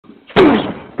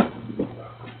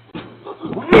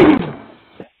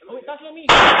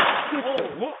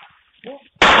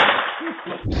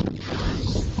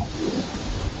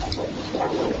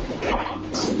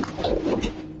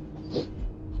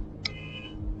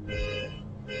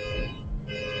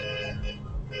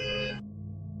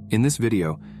In this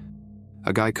video,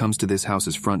 a guy comes to this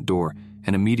house's front door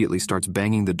and immediately starts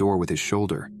banging the door with his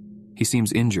shoulder. He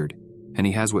seems injured, and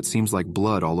he has what seems like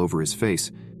blood all over his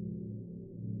face.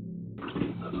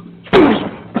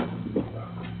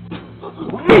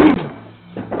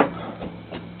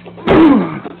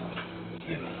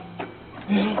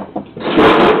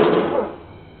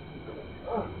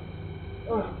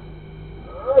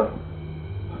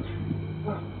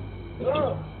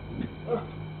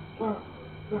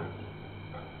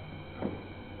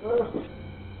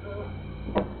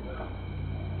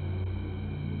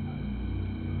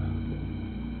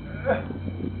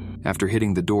 After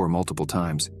hitting the door multiple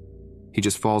times, he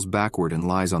just falls backward and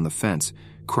lies on the fence,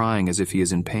 crying as if he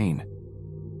is in pain.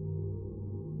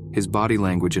 His body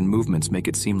language and movements make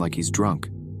it seem like he's drunk.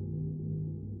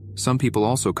 Some people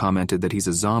also commented that he's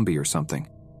a zombie or something.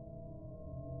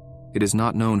 It is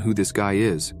not known who this guy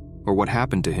is or what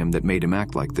happened to him that made him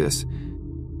act like this.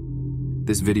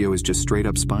 This video is just straight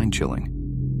up spine-chilling.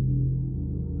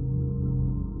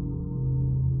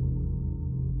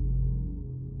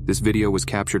 This video was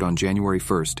captured on January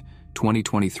 1st,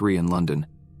 2023 in London.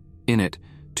 In it,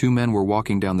 two men were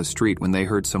walking down the street when they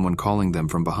heard someone calling them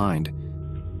from behind.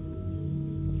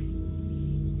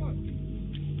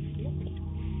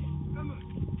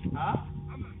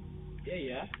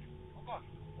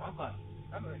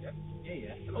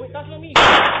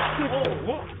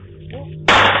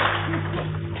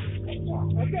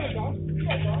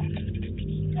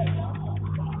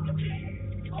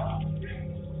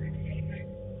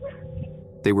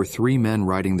 They were three men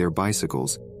riding their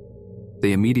bicycles.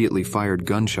 They immediately fired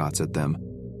gunshots at them.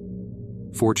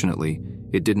 Fortunately,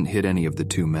 it didn't hit any of the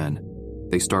two men.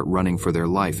 They start running for their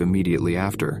life immediately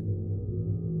after.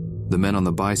 The men on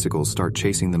the bicycles start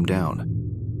chasing them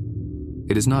down.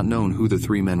 It is not known who the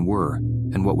three men were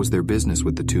and what was their business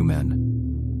with the two men.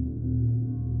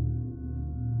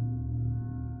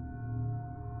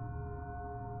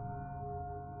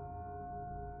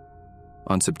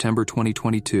 On September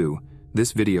 2022,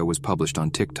 this video was published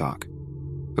on TikTok.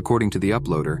 According to the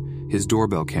uploader, his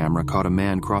doorbell camera caught a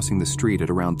man crossing the street at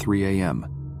around 3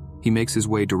 a.m. He makes his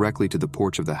way directly to the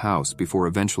porch of the house before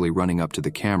eventually running up to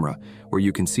the camera, where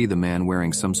you can see the man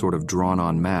wearing some sort of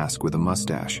drawn-on mask with a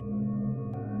mustache.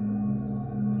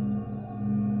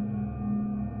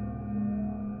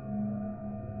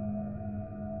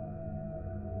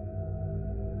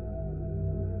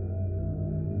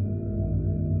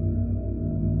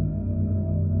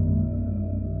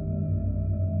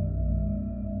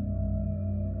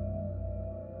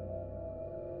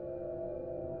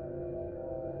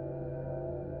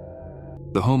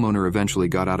 The homeowner eventually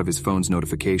got out of his phone's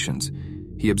notifications.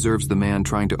 He observes the man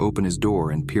trying to open his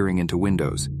door and peering into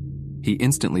windows. He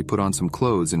instantly put on some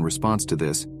clothes in response to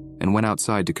this and went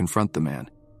outside to confront the man.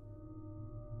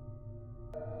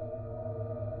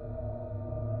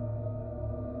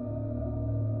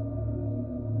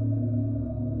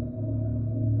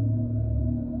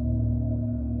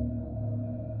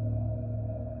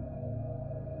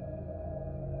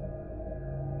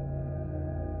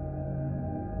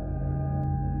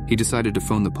 He decided to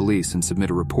phone the police and submit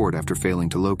a report after failing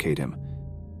to locate him.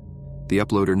 The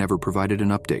uploader never provided an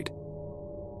update.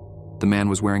 The man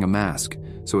was wearing a mask,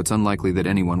 so it's unlikely that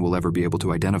anyone will ever be able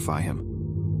to identify him.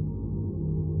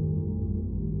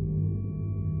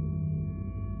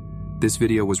 This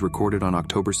video was recorded on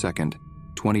October 2nd,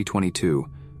 2022,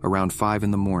 around 5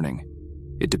 in the morning.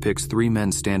 It depicts three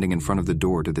men standing in front of the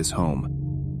door to this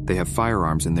home. They have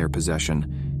firearms in their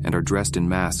possession and are dressed in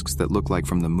masks that look like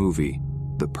from the movie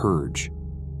The Purge.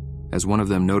 As one of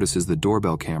them notices the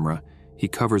doorbell camera, he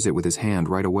covers it with his hand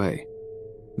right away.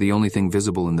 The only thing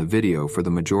visible in the video for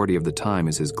the majority of the time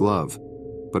is his glove,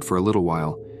 but for a little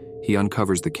while, he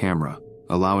uncovers the camera,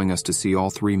 allowing us to see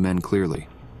all three men clearly.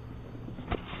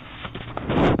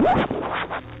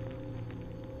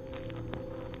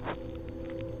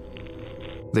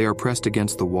 They are pressed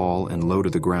against the wall and low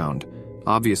to the ground,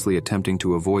 obviously attempting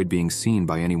to avoid being seen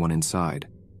by anyone inside.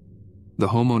 The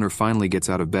homeowner finally gets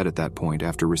out of bed at that point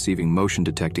after receiving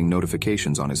motion-detecting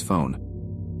notifications on his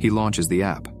phone. He launches the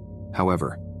app.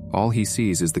 However, all he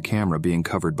sees is the camera being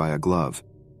covered by a glove.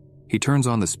 He turns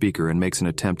on the speaker and makes an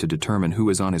attempt to determine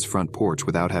who is on his front porch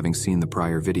without having seen the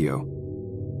prior video.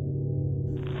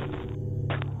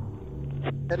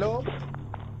 Hello?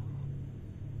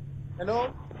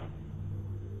 Hello?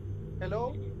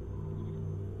 Hello?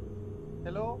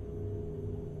 Hello?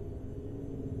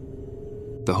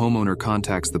 The homeowner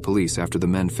contacts the police after the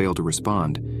men fail to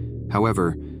respond.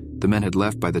 However, the men had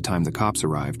left by the time the cops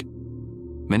arrived.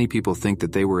 Many people think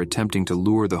that they were attempting to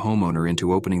lure the homeowner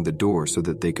into opening the door so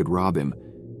that they could rob him.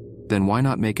 Then why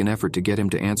not make an effort to get him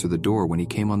to answer the door when he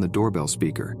came on the doorbell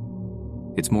speaker?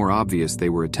 It's more obvious they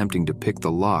were attempting to pick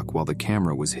the lock while the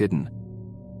camera was hidden.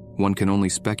 One can only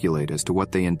speculate as to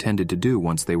what they intended to do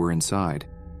once they were inside.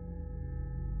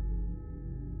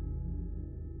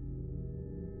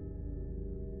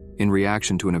 In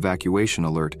reaction to an evacuation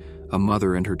alert, a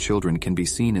mother and her children can be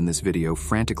seen in this video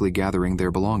frantically gathering their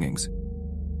belongings.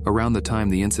 Around the time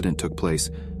the incident took place,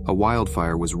 a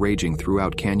wildfire was raging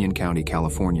throughout Canyon County,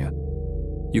 California.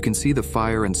 You can see the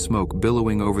fire and smoke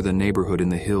billowing over the neighborhood in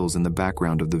the hills in the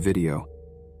background of the video.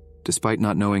 Despite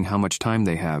not knowing how much time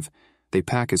they have, they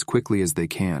pack as quickly as they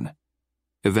can.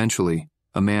 Eventually,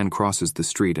 a man crosses the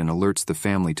street and alerts the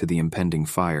family to the impending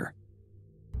fire.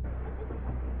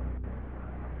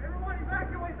 Everyone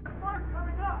evacuate, the flood's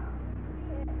coming up!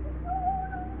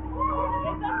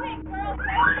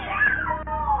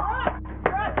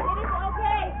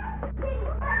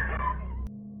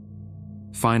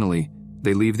 Finally,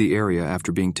 they leave the area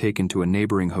after being taken to a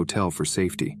neighboring hotel for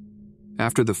safety.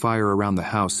 After the fire around the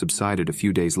house subsided a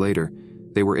few days later,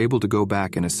 they were able to go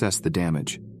back and assess the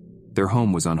damage. Their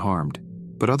home was unharmed,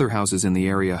 but other houses in the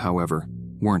area, however,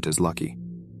 weren't as lucky.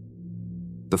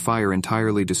 The fire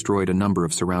entirely destroyed a number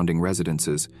of surrounding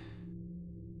residences.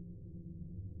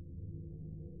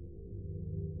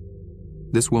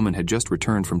 This woman had just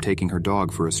returned from taking her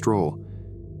dog for a stroll.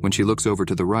 When she looks over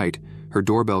to the right, her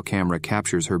doorbell camera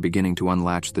captures her beginning to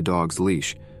unlatch the dog's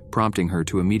leash, prompting her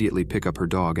to immediately pick up her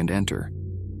dog and enter.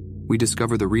 We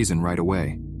discover the reason right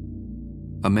away.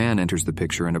 A man enters the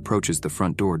picture and approaches the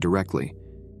front door directly.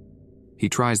 He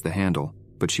tries the handle,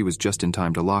 but she was just in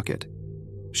time to lock it.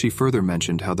 She further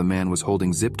mentioned how the man was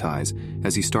holding zip ties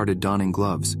as he started donning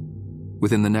gloves.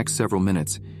 Within the next several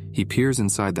minutes, he peers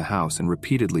inside the house and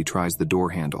repeatedly tries the door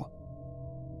handle.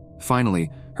 Finally,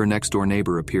 her next-door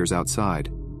neighbor appears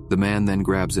outside. The man then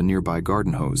grabs a nearby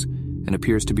garden hose and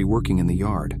appears to be working in the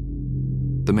yard.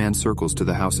 The man circles to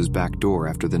the house's back door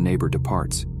after the neighbor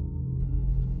departs.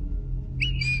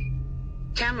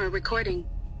 Camera recording.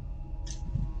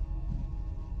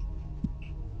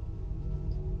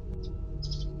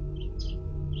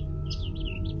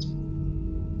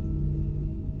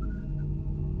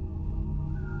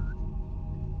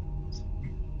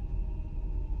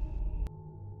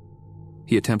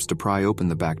 He attempts to pry open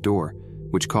the back door,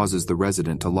 which causes the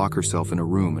resident to lock herself in a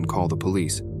room and call the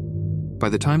police. By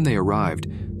the time they arrived,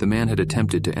 the man had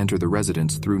attempted to enter the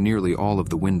residence through nearly all of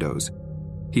the windows.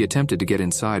 He attempted to get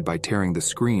inside by tearing the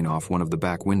screen off one of the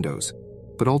back windows,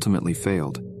 but ultimately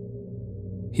failed.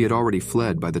 He had already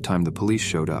fled by the time the police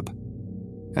showed up.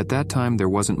 At that time, there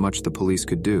wasn't much the police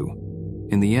could do.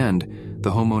 In the end,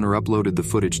 the homeowner uploaded the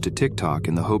footage to TikTok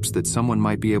in the hopes that someone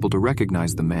might be able to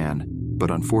recognize the man,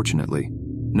 but unfortunately,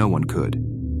 no one could.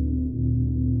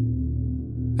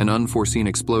 An unforeseen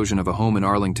explosion of a home in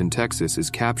Arlington, Texas is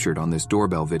captured on this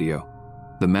doorbell video.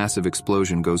 The massive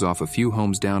explosion goes off a few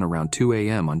homes down around 2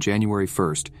 a.m. on January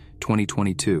 1st,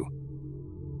 2022.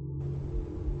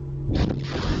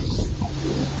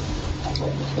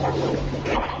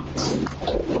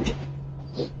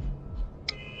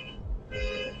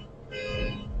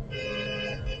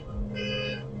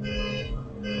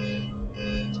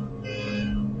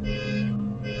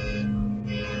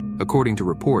 According to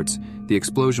reports, the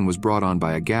explosion was brought on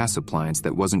by a gas appliance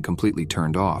that wasn't completely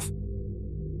turned off.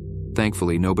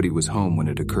 Thankfully, nobody was home when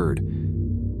it occurred.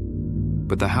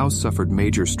 But the house suffered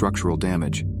major structural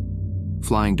damage.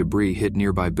 Flying debris hit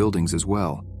nearby buildings as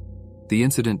well. The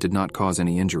incident did not cause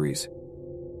any injuries.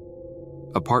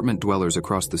 Apartment dwellers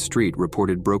across the street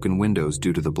reported broken windows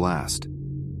due to the blast.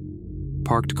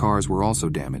 Parked cars were also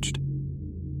damaged.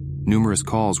 Numerous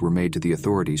calls were made to the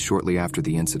authorities shortly after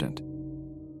the incident.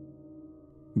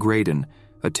 Graydon,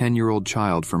 a 10-year-old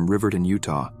child from Riverton,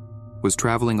 Utah, was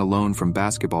traveling alone from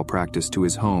basketball practice to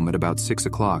his home at about 6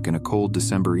 o'clock in a cold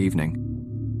December evening.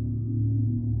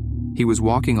 He was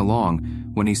walking along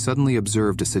when he suddenly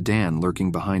observed a sedan lurking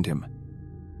behind him.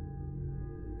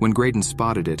 When Graydon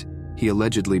spotted it, he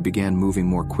allegedly began moving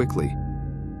more quickly.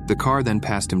 The car then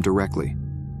passed him directly.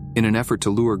 In an effort to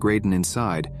lure Graydon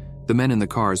inside, the men in the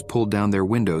cars pulled down their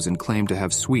windows and claimed to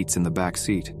have sweets in the back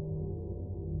seat.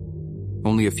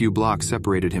 Only a few blocks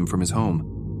separated him from his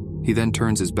home. He then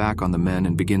turns his back on the men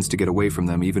and begins to get away from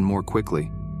them even more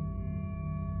quickly.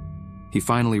 He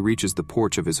finally reaches the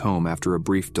porch of his home after a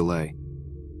brief delay.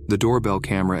 The doorbell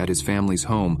camera at his family's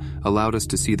home allowed us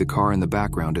to see the car in the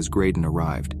background as Graydon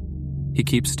arrived. He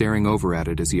keeps staring over at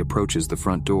it as he approaches the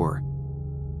front door.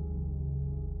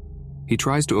 He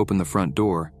tries to open the front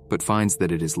door, but finds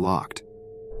that it is locked.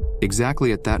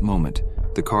 Exactly at that moment,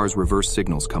 the car's reverse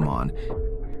signals come on.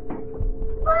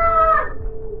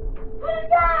 Put it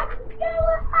back!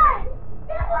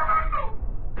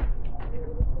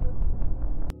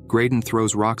 Graydon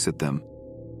throws rocks at them.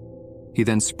 He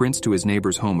then sprints to his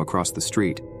neighbor's home across the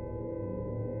street.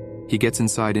 He gets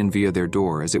inside in via their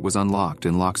door as it was unlocked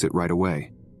and locks it right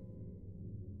away.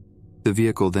 The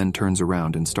vehicle then turns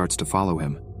around and starts to follow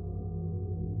him.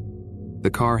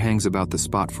 The car hangs about the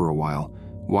spot for a while,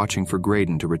 watching for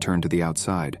Graydon to return to the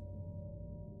outside.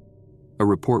 A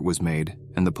report was made,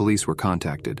 and the police were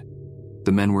contacted.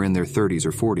 The men were in their 30s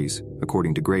or 40s,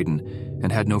 according to Graydon,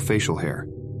 and had no facial hair.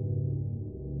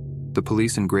 The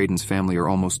police and Graydon's family are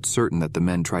almost certain that the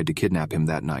men tried to kidnap him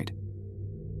that night.